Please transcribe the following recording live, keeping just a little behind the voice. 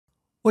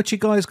What you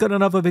guys, got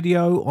another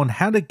video on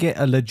how to get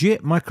a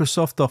legit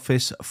Microsoft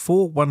Office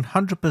for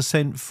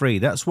 100% free.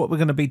 That's what we're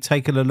going to be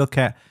taking a look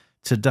at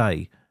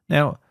today.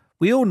 Now,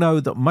 we all know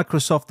that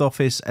Microsoft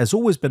Office has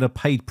always been a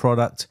paid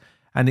product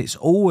and it's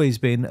always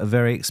been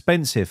very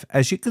expensive.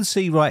 As you can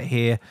see right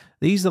here,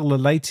 these are the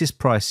latest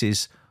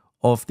prices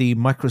of the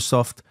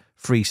Microsoft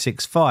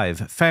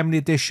 365 Family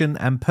Edition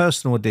and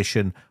Personal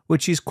Edition,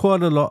 which is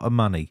quite a lot of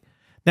money.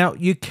 Now,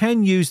 you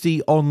can use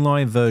the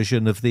online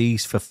version of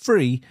these for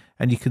free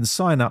and you can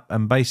sign up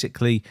and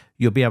basically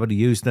you'll be able to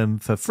use them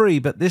for free,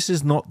 but this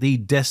is not the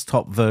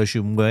desktop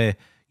version where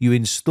you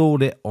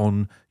install it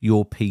on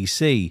your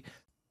PC.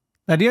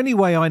 Now, the only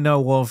way I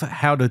know of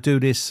how to do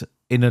this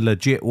in a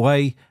legit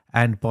way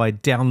and by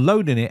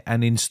downloading it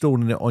and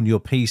installing it on your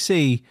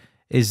PC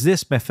is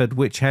this method,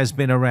 which has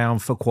been around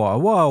for quite a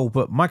while,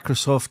 but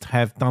Microsoft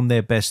have done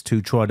their best to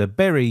try to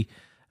bury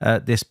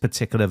this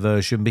particular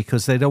version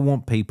because they don't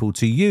want people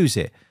to use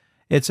it.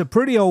 It's a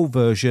pretty old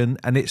version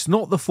and it's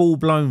not the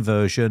full-blown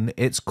version.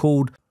 It's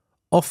called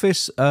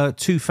Office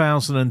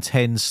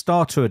 2010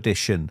 Starter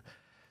Edition.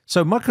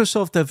 So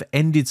Microsoft have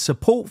ended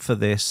support for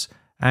this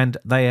and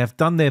they have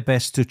done their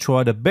best to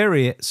try to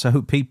bury it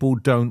so people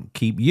don't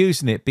keep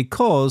using it,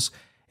 because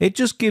it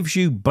just gives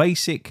you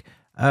basic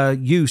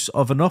use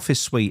of an Office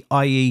suite,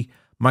 i.e.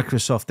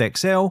 Microsoft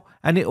Excel,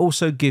 and it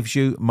also gives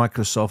you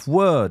Microsoft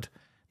Word.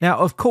 Now,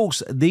 of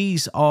course,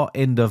 these are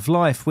end of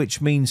life,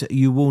 which means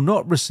you will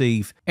not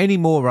receive any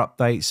more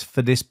updates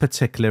for this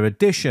particular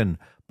edition,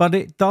 but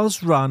it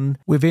does run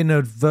within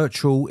a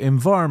virtual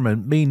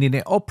environment, meaning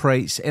it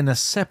operates in a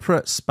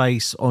separate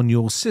space on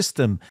your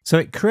system. So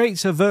it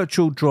creates a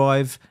virtual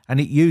drive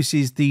and it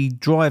uses the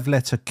drive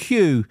letter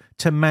Q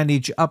to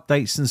manage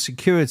updates and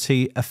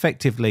security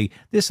effectively.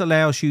 This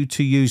allows you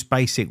to use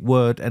basic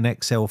Word and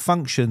Excel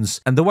functions.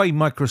 And the way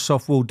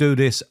Microsoft will do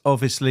this,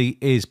 obviously,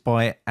 is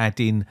by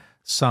adding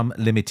some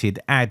limited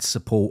ad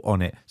support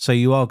on it. So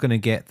you are going to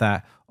get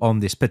that on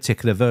this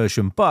particular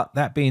version. But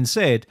that being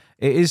said,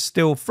 it is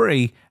still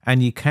free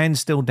and you can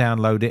still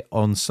download it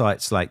on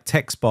sites like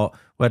TechSpot,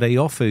 where they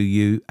offer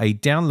you a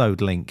download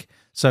link.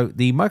 So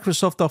the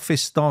Microsoft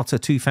Office Starter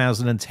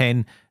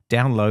 2010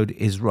 download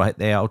is right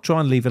there. I'll try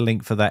and leave a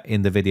link for that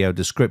in the video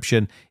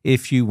description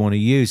if you want to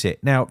use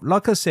it. Now,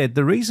 like I said,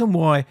 the reason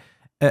why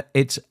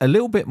it's a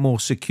little bit more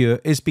secure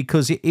is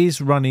because it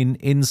is running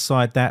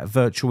inside that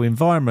virtual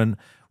environment,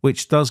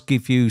 which does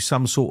give you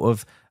some sort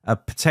of a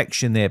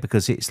protection there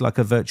because it's like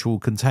a virtual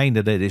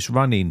container that it's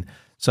running.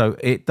 So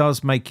it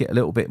does make it a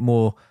little bit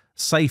more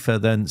safer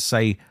than,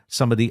 say,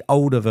 some of the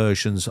older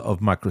versions of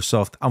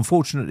Microsoft.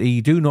 Unfortunately,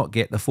 you do not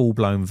get the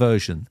full-blown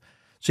version.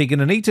 So you're going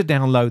to need to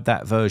download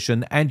that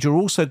version, and you're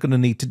also going to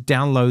need to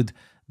download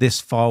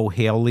this file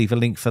here. I'll leave a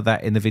link for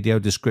that in the video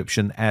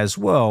description as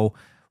well,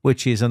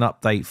 which is an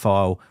update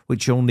file,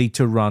 which you'll need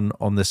to run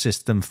on the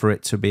system for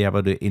it to be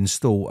able to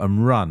install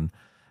and run.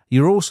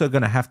 You're also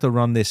going to have to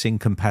run this in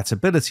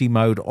compatibility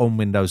mode on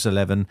Windows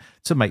 11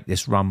 to make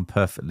this run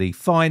perfectly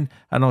fine,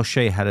 and I'll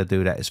show you how to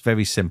do that. It's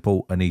very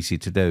simple and easy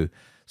to do.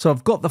 So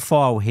I've got the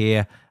file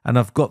here and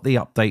I've got the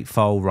update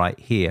file right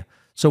here.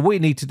 So what you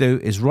need to do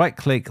is right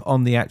click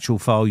on the actual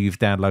file you've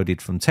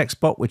downloaded from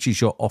TechSpot, which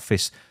is your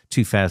Office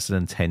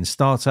 2010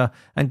 Starter,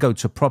 and go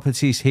to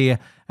Properties here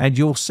and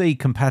you'll see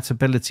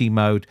compatibility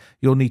mode.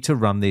 You'll need to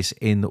run this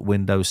in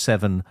Windows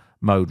 7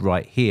 mode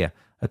right here.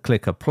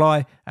 Click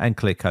Apply and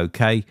click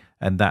OK,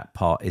 and that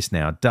part is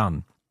now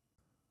done.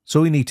 So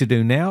all we need to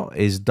do now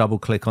is double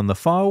click on the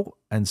file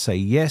and say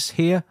yes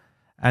here,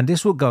 and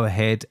this will go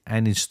ahead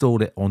and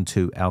install it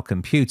onto our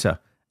computer.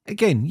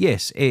 Again,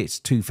 yes, it's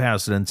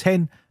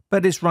 2010,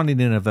 but it's running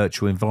in a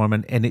virtual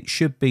environment and it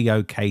should be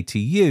okay to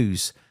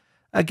use.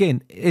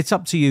 Again, it's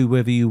up to you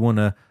whether you want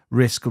to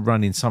risk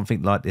running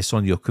something like this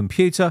on your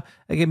computer,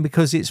 again,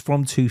 because it's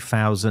from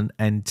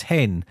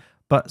 2010,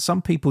 but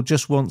some people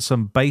just want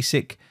some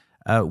basic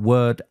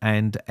Word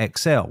and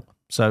Excel.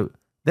 So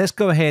let's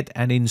go ahead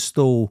and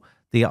install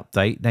the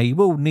update. Now you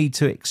will need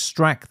to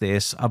extract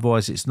this,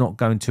 otherwise it's not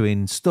going to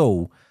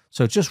install.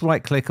 So just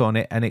right click on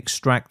it and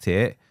extract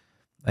it,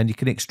 and you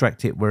can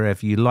extract it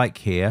wherever you like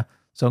here.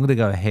 So I'm going to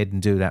go ahead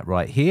and do that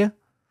right here.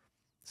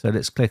 So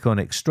let's click on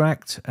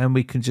extract and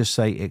we can just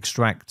say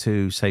extract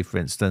to, say for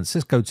instance,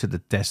 let's go to the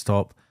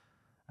desktop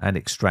and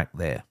extract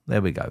there.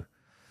 There we go.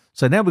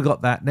 So now we've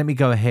got that. Let me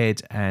go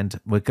ahead and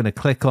we're going to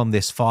click on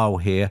this file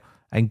here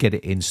and get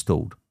it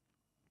installed.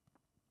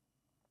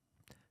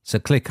 So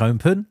click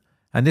open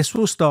and this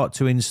will start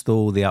to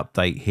install the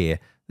update here.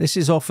 This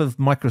is off of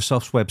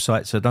Microsoft's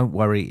website, so don't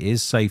worry, it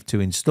is safe to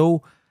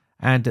install,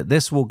 and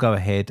this will go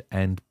ahead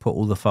and put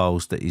all the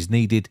files that is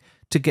needed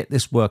to get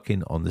this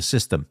working on the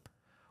system.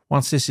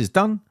 Once this is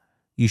done,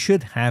 you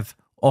should have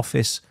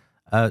Office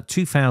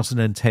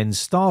 2010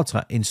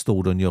 Starter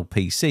installed on your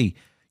PC.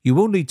 You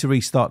will need to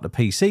restart the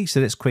PC,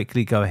 so let's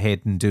quickly go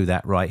ahead and do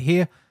that right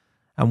here.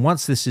 And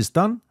once this is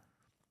done,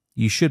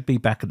 you should be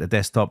back at the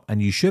desktop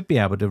and you should be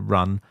able to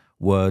run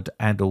Word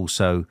and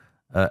also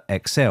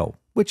Excel,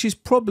 which is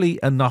probably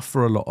enough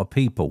for a lot of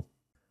people.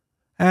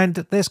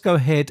 And let's go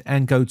ahead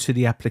and go to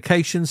the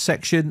applications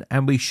section,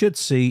 and we should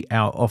see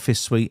our Office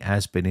Suite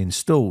has been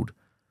installed.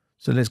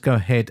 So let's go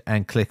ahead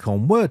and click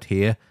on Word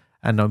here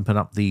and open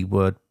up the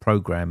Word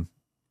program.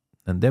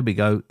 And there we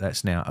go.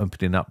 That's now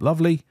opening up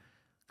lovely.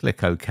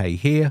 Click OK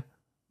here.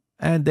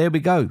 And there we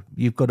go.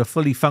 You've got a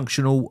fully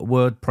functional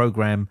Word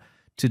program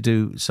to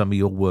do some of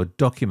your Word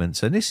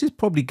documents. And this is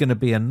probably going to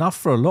be enough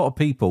for a lot of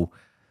people.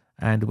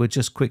 And we'll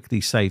just quickly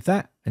save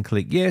that and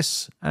click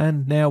yes.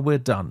 And now we're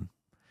done.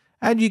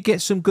 And you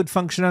get some good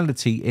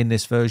functionality in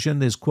this version.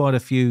 There's quite a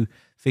few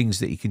things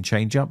that you can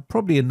change up.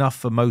 Probably enough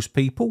for most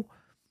people.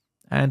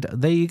 And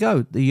there you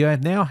go. You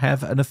now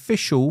have an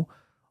official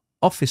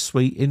Office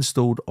Suite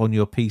installed on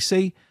your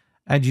PC.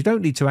 And you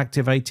don't need to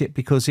activate it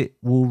because it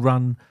will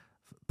run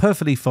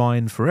perfectly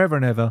fine forever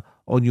and ever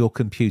on your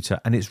computer.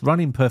 And it's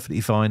running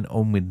perfectly fine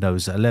on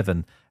Windows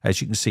 11,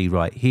 as you can see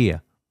right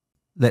here.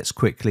 Let's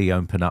quickly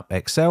open up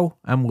Excel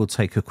and we'll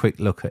take a quick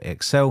look at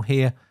Excel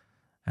here.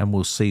 And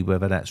we'll see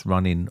whether that's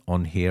running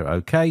on here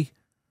okay.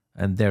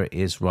 And there it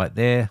is right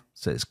there.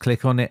 So let's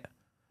click on it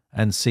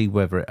and see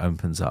whether it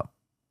opens up.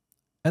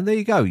 And there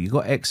you go. You've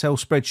got Excel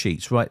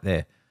spreadsheets right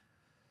there.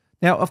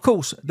 Now, of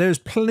course, there's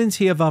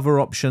plenty of other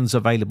options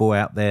available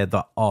out there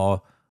that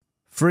are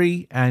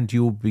free and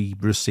you'll be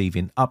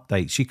receiving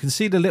updates. You can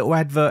see the little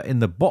advert in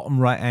the bottom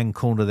right-hand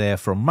corner there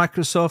from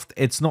Microsoft.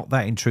 It's not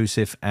that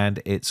intrusive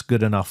and it's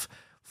good enough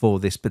for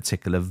this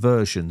particular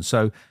version.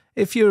 So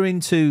if you're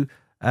into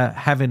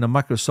having a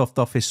Microsoft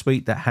Office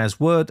suite that has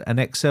Word and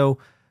Excel,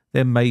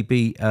 then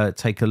maybe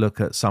take a look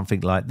at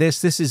something like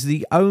this. This is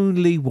the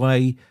only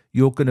way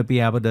you're going to be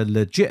able to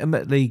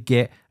legitimately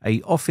get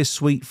a Office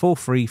suite for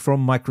free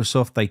from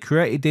Microsoft. They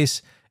created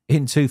this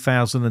in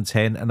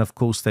 2010, and of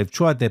course they've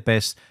tried their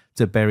best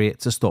to bury it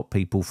to stop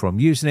people from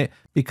using it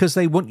because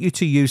they want you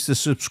to use the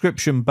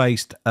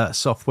subscription-based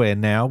software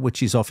now,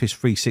 which is Office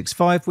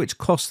 365, which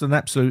costs an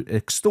absolute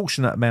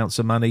extortionate amounts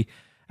of money.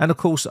 And of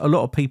course, a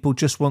lot of people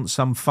just want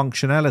some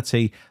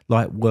functionality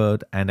like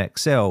Word and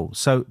Excel.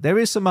 So there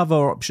is some other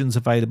options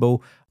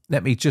available.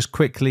 Let me just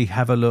quickly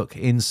have a look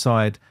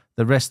inside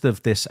the rest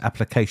of this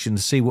application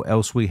to see what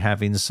else we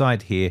have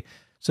inside here.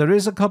 So there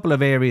is a couple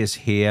of areas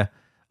here.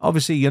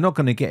 Obviously, you're not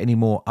going to get any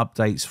more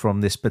updates from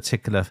this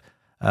particular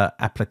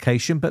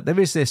application, but there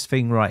is this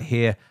thing right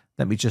here.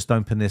 Let me just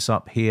open this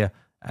up here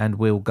and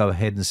we'll go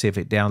ahead and see if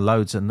it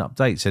downloads and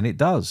updates. And it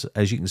does,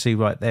 as you can see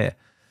right there.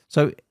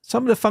 So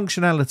some of the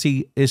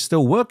functionality is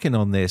still working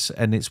on this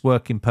and it's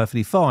working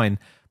perfectly fine,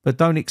 but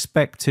don't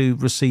expect to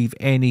receive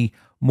any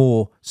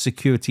more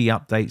security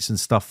updates and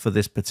stuff for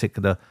this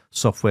particular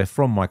software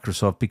from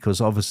Microsoft because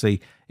obviously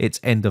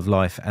it's end of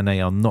life and they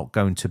are not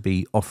going to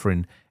be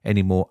offering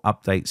any more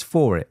updates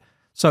for it.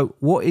 So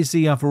what is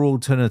the other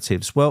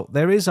alternatives? Well,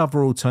 there is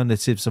other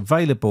alternatives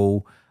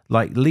available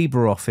like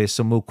LibreOffice,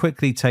 and we'll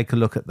quickly take a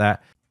look at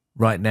that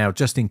right now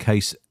just in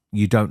case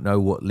you don't know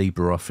what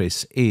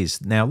LibreOffice is.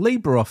 Now,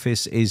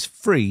 LibreOffice is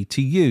free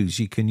to use.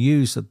 You can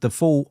use the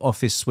full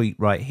Office suite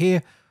right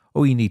here.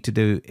 All you need to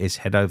do is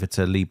head over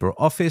to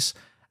LibreOffice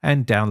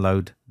and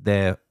download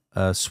their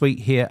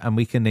suite here, and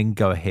we can then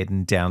go ahead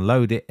and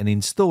download it and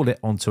install it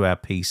onto our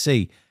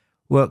PC.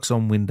 Works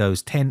on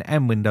Windows 10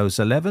 and Windows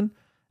 11,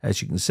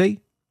 as you can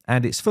see,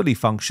 and it's fully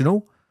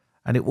functional,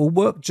 and it will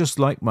work just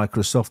like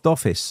Microsoft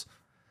Office.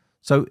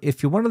 So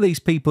if you're one of these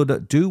people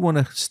that do want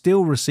to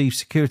still receive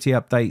security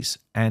updates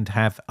and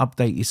have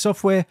updated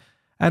software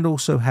and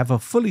also have a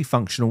fully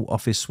functional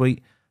Office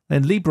suite,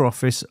 then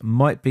LibreOffice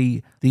might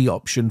be the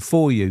option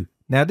for you.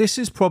 Now, this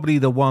is probably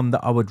the one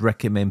that I would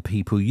recommend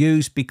people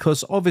use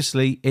because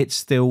obviously it's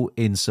still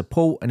in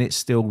support and it's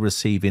still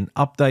receiving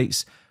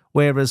updates,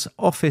 whereas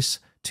Office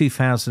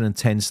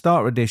 2010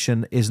 Starter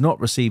Edition is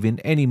not receiving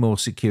any more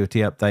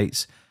security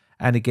updates.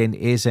 And again,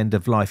 is end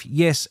of life.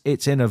 Yes,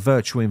 it's in a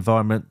virtual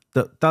environment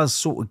that does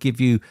sort of give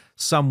you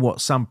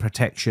somewhat some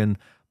protection.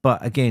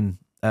 But again,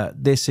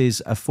 this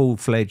is a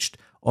full-fledged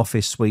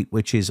Office suite,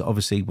 which is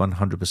obviously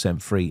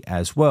 100% free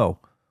as well.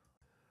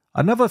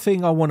 Another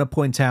thing I want to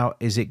point out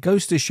is it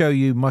goes to show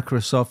you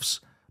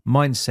Microsoft's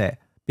mindset,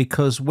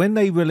 because when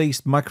they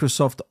released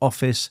Microsoft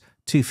Office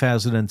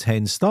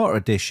 2010 Starter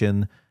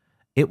Edition,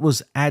 it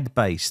was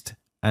ad-based.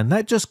 And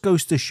that just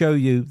goes to show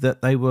you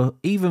that they were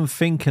even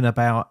thinking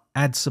about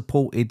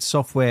ad-supported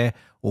software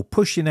or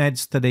pushing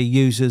ads to their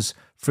users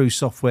through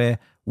software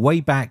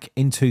way back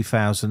in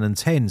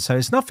 2010. So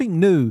it's nothing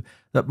new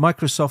that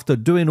Microsoft are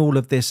doing all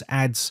of this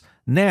ads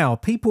now.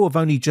 People have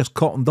only just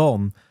cottoned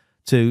on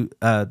to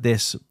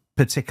this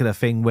particular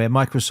thing where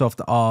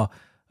Microsoft are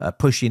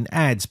pushing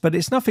ads, but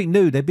it's nothing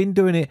new. They've been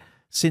doing it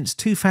since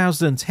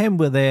 2010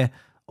 with their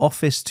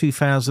Office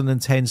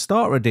 2010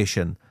 Starter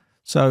Edition.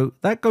 So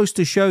that goes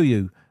to show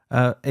you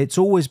it's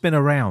always been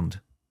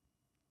around.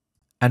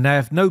 And they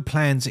have no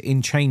plans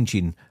in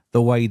changing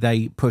the way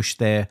they push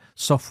their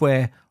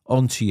software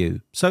onto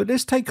you. So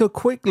let's take a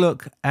quick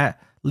look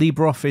at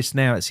LibreOffice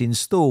now it's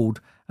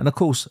installed. And of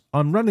course,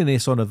 I'm running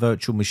this on a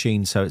virtual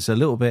machine, so it's a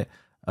little bit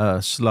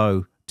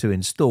slow to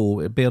install.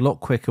 It'd be a lot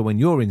quicker when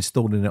you're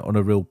installing it on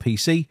a real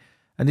PC.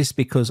 And this is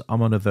because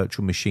I'm on a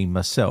virtual machine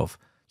myself.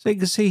 So you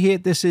can see here,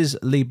 this is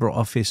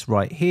LibreOffice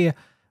right here.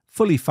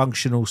 Fully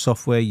functional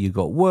software. You've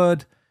got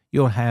Word,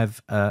 you'll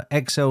have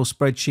Excel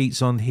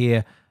spreadsheets on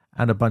here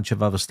and a bunch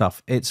of other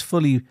stuff. It's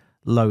fully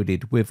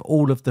loaded with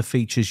all of the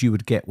features you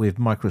would get with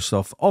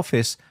Microsoft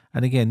Office.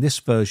 And again, this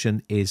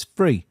version is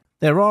free.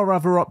 There are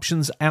other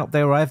options out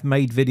there. I've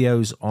made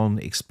videos on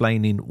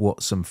explaining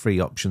what some free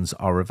options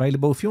are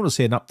available. If you want to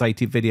see an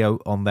updated video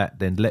on that,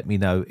 then let me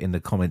know in the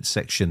comments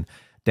section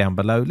down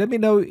below. Let me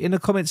know in the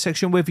comments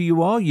section whether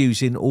you are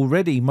using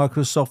already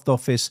Microsoft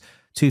Office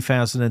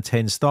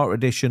 2010 Starter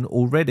Edition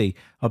already.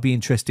 I'll be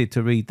interested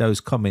to read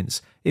those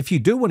comments. If you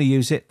do want to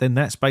use it, then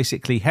that's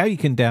basically how you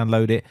can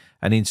download it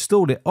and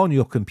install it on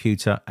your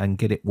computer and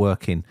get it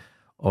working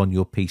on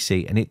your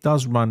PC. And it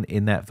does run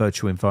in that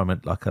virtual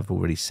environment like I've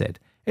already said.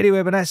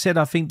 Anyway, with that said,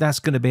 I think that's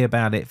going to be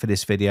about it for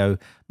this video.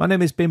 My name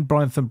has been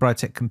Brian from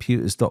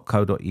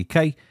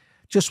briteccomputers.co.uk.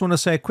 Just want to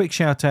say a quick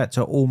shout out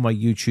to all my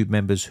YouTube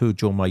members who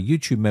join my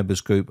YouTube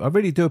members group. I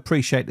really do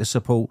appreciate the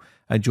support,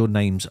 and your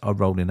names are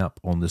rolling up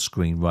on the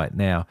screen right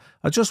now.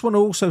 I just want to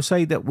also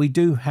say that we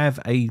do have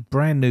a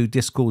brand new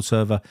Discord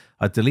server.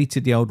 I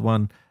deleted the old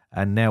one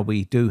and now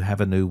we do have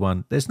a new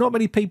one. There's not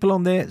many people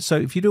on there, so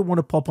if you do want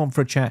to pop on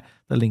for a chat,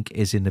 the link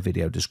is in the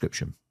video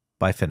description.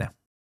 Bye for now.